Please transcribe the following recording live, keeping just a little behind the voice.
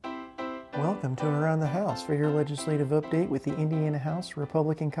Welcome to Around the House for your legislative update with the Indiana House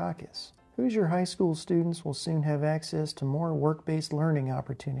Republican Caucus. Hoosier high school students will soon have access to more work-based learning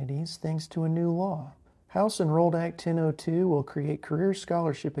opportunities thanks to a new law. House Enrolled Act 1002 will create career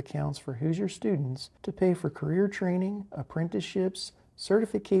scholarship accounts for Hoosier students to pay for career training, apprenticeships,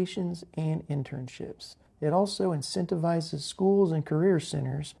 certifications, and internships. It also incentivizes schools and career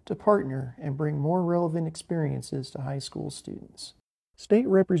centers to partner and bring more relevant experiences to high school students. State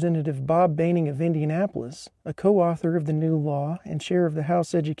Representative Bob Behning of Indianapolis, a co-author of the new law and chair of the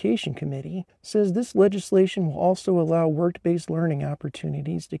House Education Committee, says this legislation will also allow work-based learning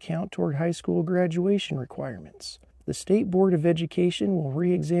opportunities to count toward high school graduation requirements. The State Board of Education will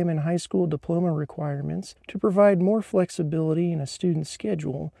re-examine high school diploma requirements to provide more flexibility in a student's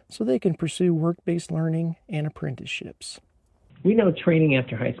schedule so they can pursue work-based learning and apprenticeships. We know training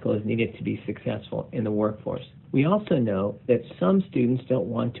after high school is needed to be successful in the workforce. We also know that some students don't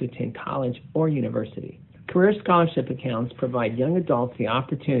want to attend college or university. Career scholarship accounts provide young adults the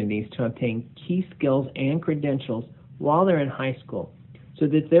opportunities to obtain key skills and credentials while they're in high school so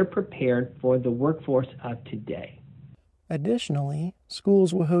that they're prepared for the workforce of today. Additionally,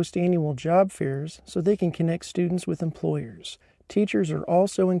 schools will host annual job fairs so they can connect students with employers. Teachers are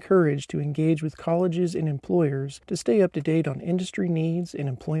also encouraged to engage with colleges and employers to stay up to date on industry needs and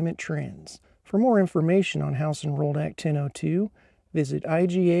employment trends. For more information on House Enrolled Act 1002, visit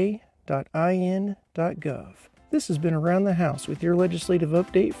iga.in.gov. This has been Around the House with your legislative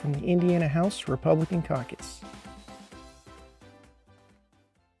update from the Indiana House Republican Caucus.